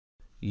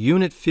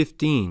Unit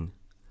 15,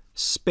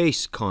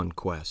 Space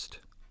Conquest.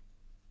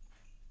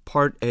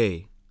 Part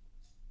A.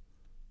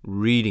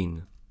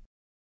 Reading.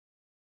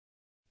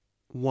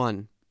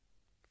 1.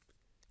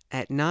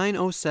 At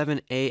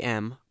 9:07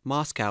 a.m.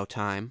 Moscow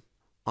time,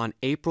 on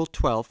April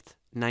 12,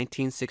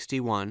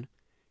 1961,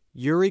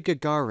 Yuri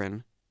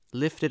Gagarin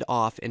lifted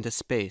off into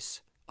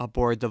space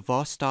aboard the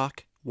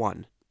Vostok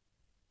 1.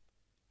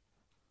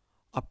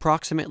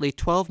 Approximately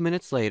 12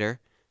 minutes later,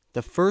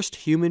 the first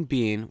human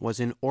being was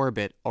in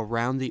orbit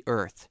around the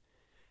Earth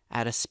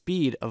at a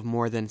speed of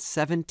more than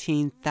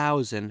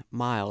 17,000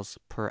 miles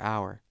per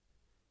hour.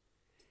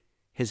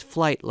 His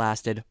flight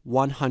lasted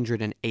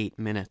 108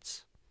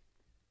 minutes.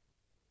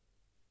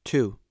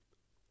 2.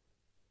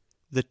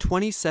 The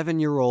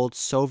 27-year-old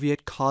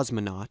Soviet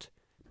cosmonaut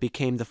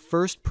became the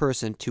first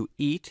person to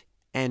eat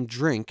and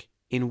drink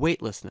in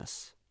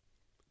weightlessness.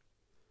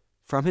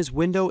 From his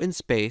window in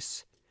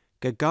space,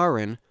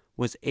 Gagarin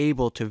was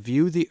able to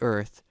view the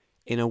Earth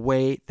in a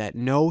way that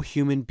no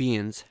human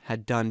beings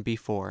had done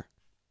before.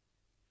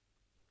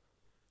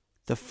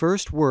 The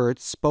first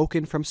words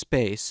spoken from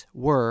space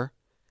were,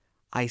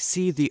 "I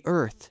see the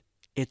Earth,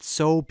 it's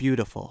so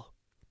beautiful."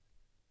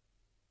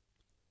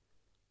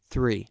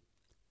 3.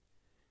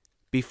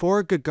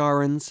 Before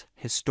Gagarin's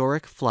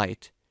historic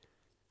flight,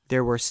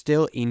 there were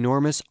still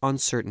enormous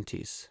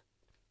uncertainties.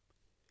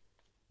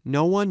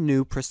 No one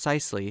knew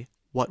precisely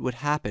what would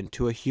happen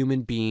to a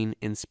human being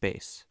in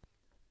space.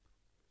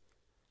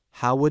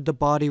 How would the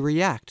body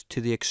react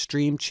to the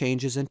extreme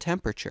changes in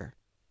temperature?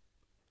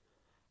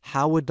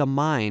 How would the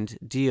mind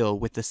deal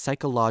with the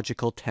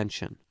psychological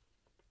tension?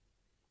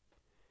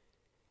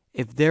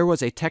 If there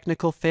was a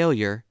technical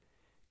failure,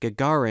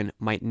 Gagarin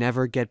might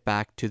never get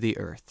back to the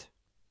Earth.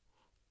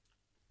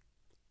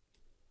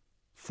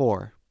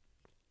 4.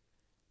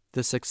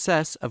 The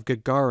success of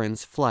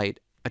Gagarin's flight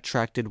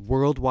attracted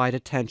worldwide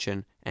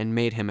attention and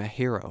made him a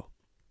hero.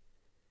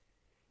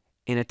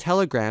 In a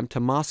telegram to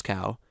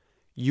Moscow,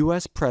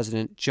 U.S.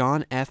 President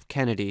John F.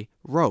 Kennedy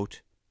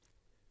wrote,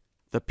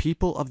 "The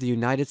people of the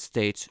United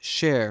States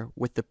share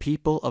with the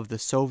people of the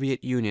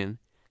Soviet Union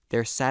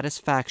their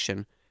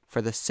satisfaction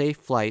for the safe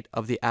flight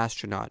of the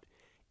astronaut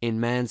in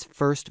man's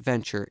first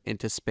venture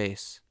into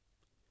space.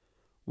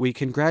 We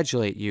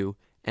congratulate you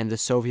and the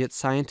Soviet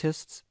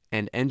scientists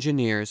and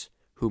engineers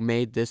who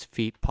made this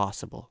feat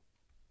possible."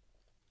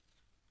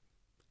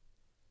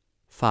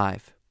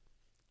 5.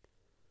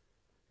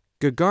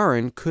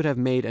 Gagarin could have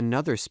made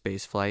another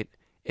spaceflight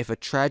if a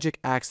tragic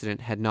accident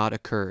had not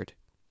occurred.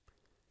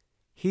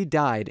 He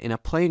died in a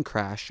plane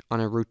crash on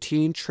a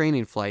routine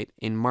training flight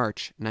in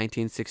March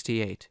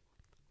 1968.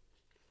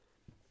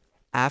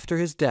 After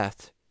his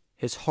death,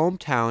 his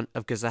hometown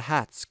of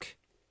Gazakh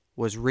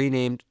was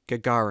renamed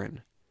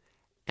Gagarin,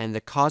 and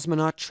the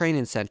Cosmonaut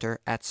Training Center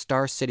at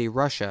Star City,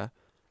 Russia,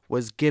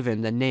 was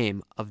given the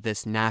name of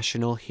this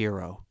national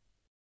hero.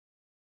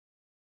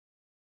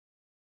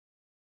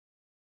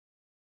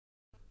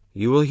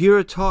 You will hear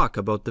a talk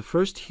about the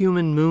first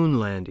human moon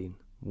landing,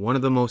 one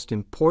of the most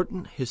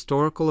important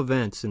historical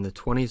events in the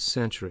 20th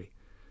century.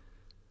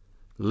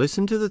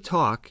 Listen to the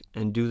talk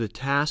and do the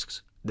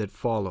tasks that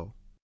follow.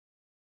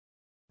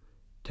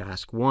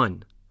 Task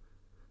 1.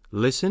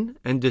 Listen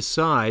and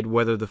decide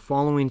whether the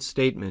following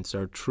statements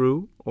are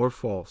true or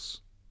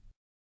false.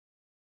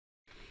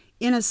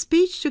 In a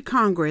speech to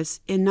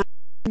Congress in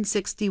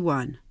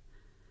 1961,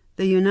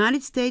 the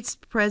United States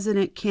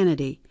President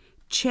Kennedy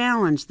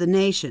challenged the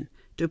nation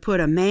to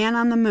put a man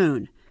on the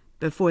moon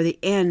before the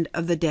end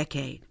of the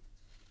decade.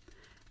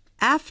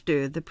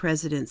 After the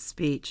president's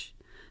speech,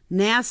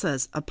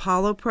 NASA's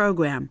Apollo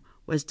program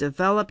was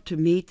developed to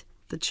meet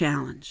the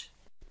challenge.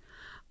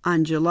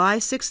 On July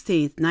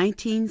 16,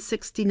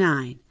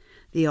 1969,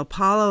 the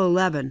Apollo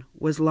 11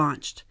 was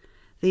launched.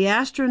 The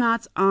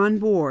astronauts on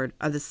board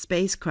of the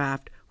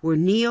spacecraft were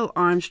Neil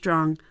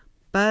Armstrong,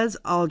 Buzz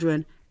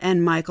Aldrin,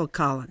 and Michael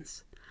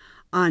Collins.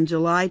 On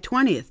July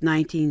 20,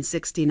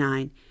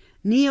 1969,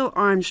 Neil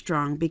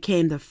Armstrong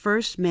became the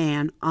first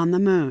man on the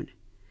moon.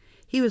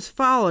 He was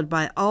followed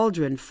by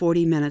Aldrin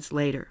 40 minutes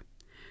later.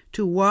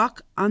 To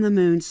walk on the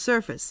moon's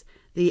surface,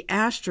 the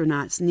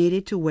astronauts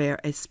needed to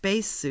wear a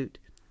spacesuit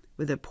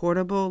with a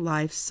portable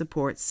life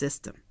support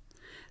system.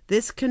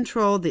 This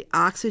controlled the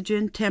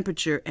oxygen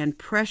temperature and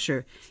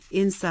pressure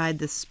inside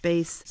the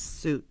space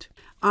suit.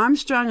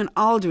 Armstrong and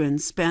Aldrin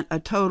spent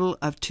a total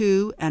of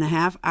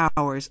 2.5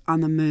 hours on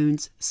the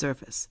moon's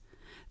surface.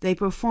 They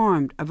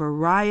performed a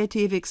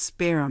variety of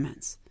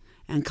experiments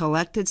and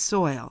collected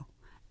soil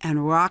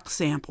and rock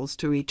samples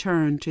to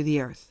return to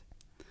the Earth.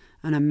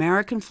 An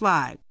American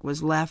flag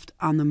was left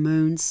on the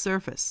moon's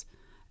surface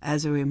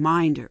as a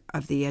reminder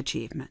of the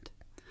achievement.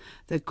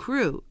 The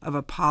crew of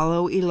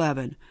Apollo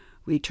 11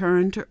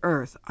 returned to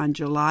Earth on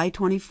July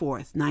 24,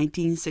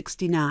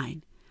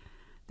 1969.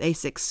 They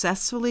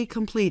successfully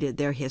completed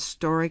their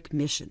historic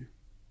mission.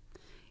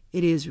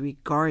 It is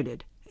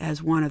regarded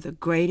as one of the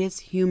greatest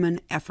human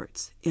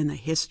efforts in the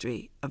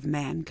history of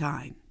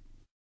mankind.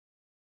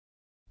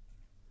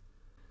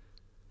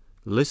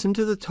 Listen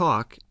to the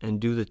talk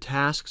and do the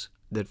tasks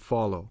that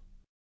follow.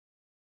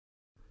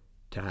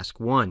 Task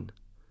 1.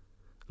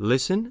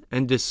 Listen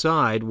and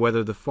decide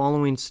whether the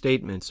following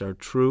statements are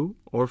true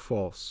or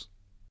false.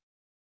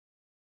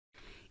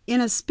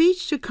 In a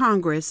speech to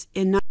Congress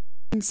in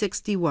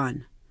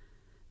 1961,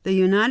 the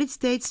United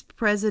States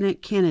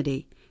President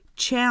Kennedy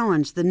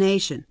challenged the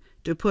nation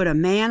to put a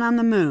man on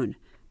the moon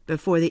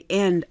before the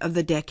end of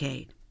the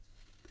decade.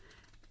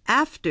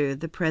 After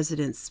the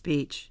president's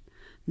speech,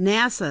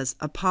 NASA's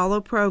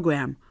Apollo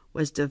program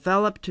was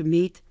developed to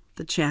meet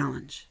the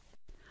challenge.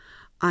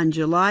 On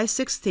July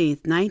 16,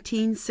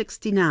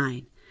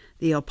 1969,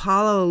 the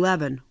Apollo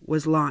 11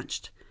 was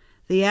launched.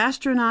 The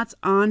astronauts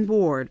on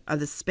board of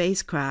the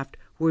spacecraft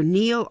were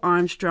Neil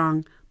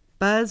Armstrong,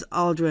 Buzz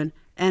Aldrin,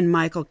 and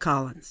Michael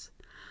Collins.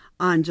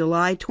 On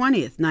July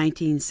 20,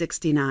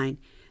 1969,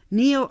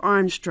 Neil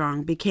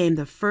Armstrong became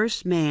the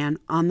first man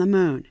on the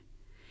moon.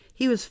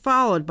 He was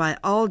followed by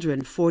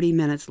Aldrin 40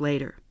 minutes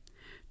later.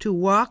 To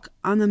walk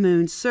on the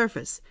moon's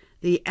surface,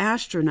 the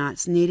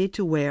astronauts needed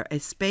to wear a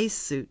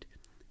spacesuit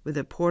with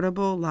a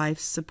portable life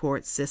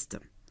support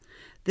system.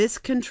 This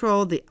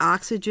controlled the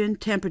oxygen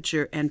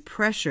temperature and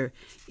pressure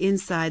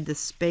inside the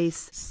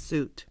space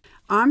suit.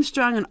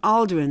 Armstrong and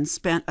Aldrin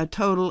spent a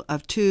total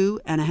of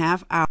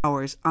 2.5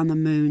 hours on the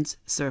moon's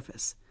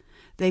surface.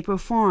 They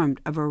performed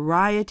a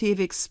variety of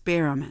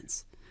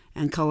experiments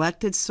and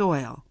collected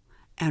soil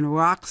and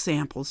rock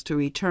samples to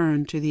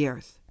return to the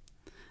Earth.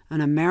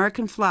 An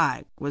American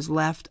flag was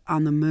left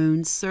on the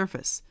moon's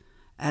surface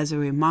as a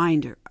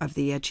reminder of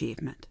the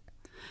achievement.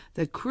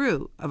 The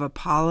crew of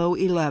Apollo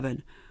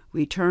 11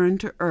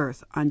 returned to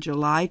Earth on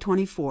July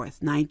 24,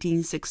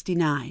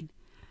 1969.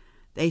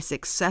 They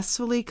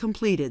successfully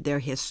completed their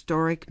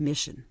historic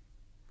mission.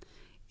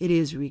 It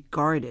is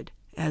regarded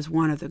as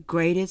one of the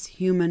greatest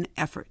human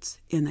efforts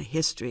in the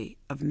history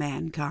of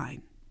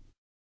mankind.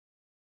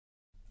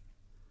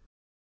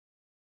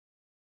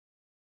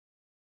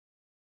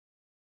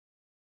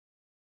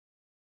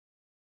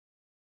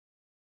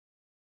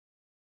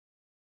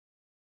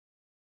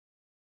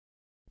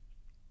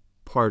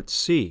 Part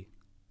C.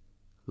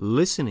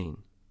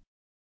 Listening.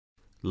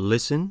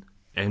 Listen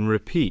and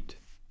repeat.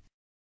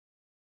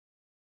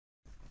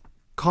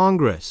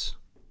 Congress.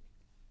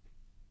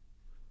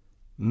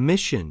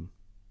 Mission.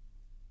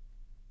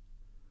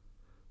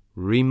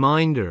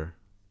 Reminder.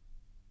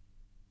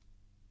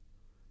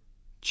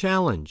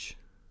 Challenge.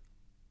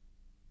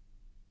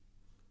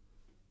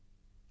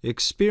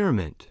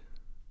 Experiment.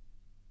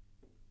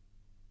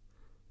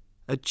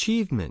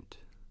 Achievement.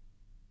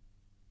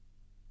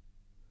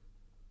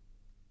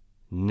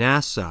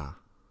 NASA.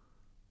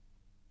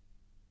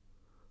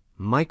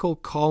 Michael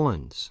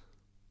Collins.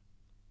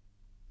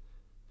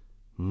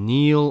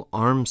 Neil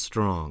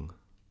Armstrong.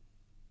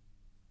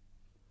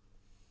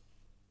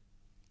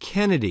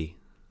 Kennedy.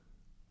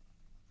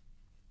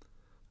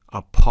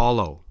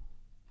 Apollo.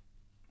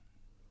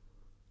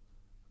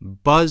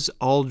 Buzz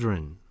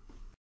Aldrin.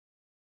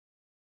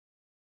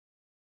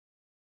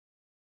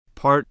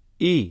 Part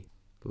E.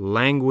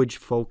 Language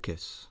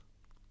focus.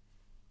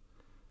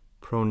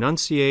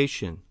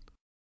 Pronunciation.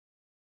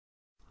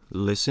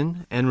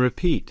 Listen and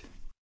repeat.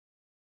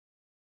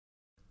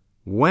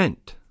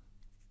 Went.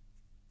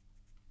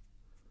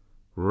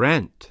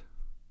 Rent.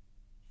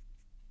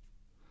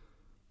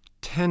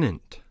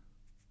 Tenant.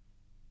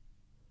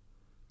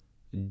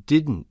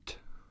 Didn't.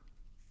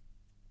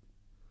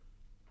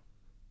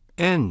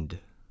 End.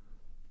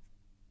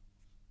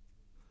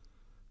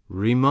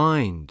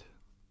 Remind.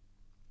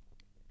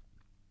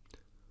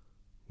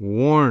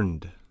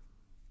 Warned.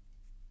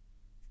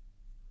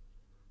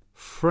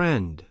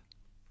 Friend.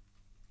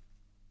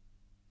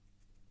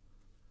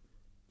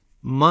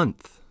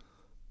 Month.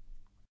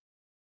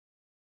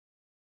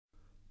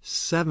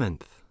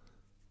 Seventh.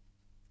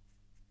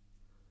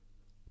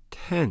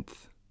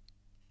 10th.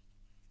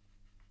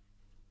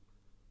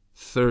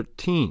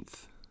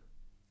 13th.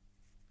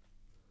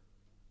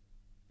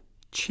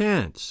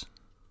 Chance.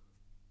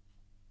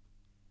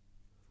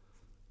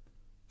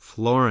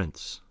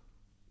 Florence.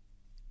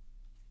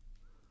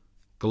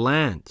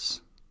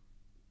 Glance.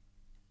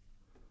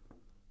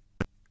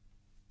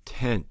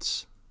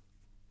 Tense.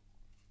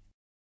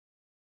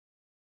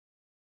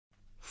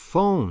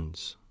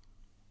 Phones.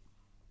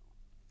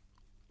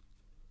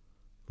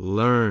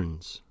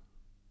 Learns.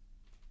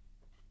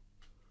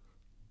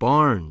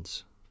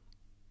 Barns.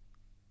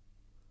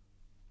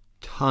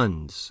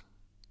 Tons.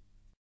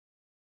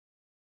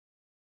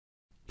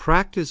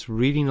 Practice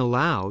reading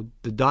aloud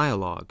the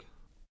dialogue.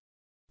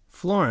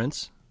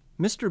 Florence,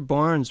 Mr.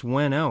 Barnes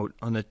went out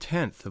on the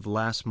 10th of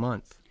last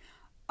month.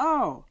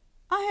 Oh,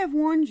 I have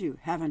warned you,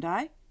 haven't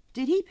I?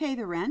 Did he pay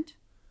the rent?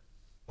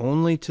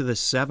 Only to the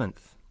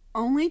 7th.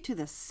 Only to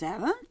the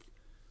 7th?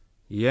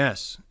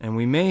 Yes, and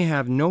we may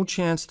have no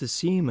chance to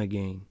see him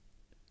again.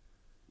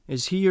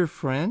 Is he your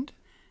friend?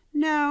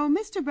 No,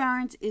 Mr.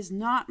 Barnes is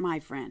not my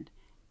friend.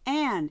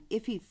 And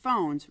if he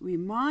phones,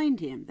 remind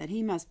him that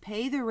he must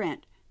pay the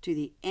rent to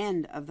the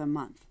end of the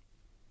month.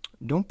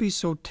 Don't be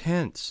so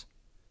tense.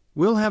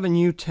 We'll have a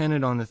new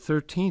tenant on the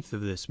 13th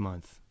of this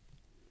month.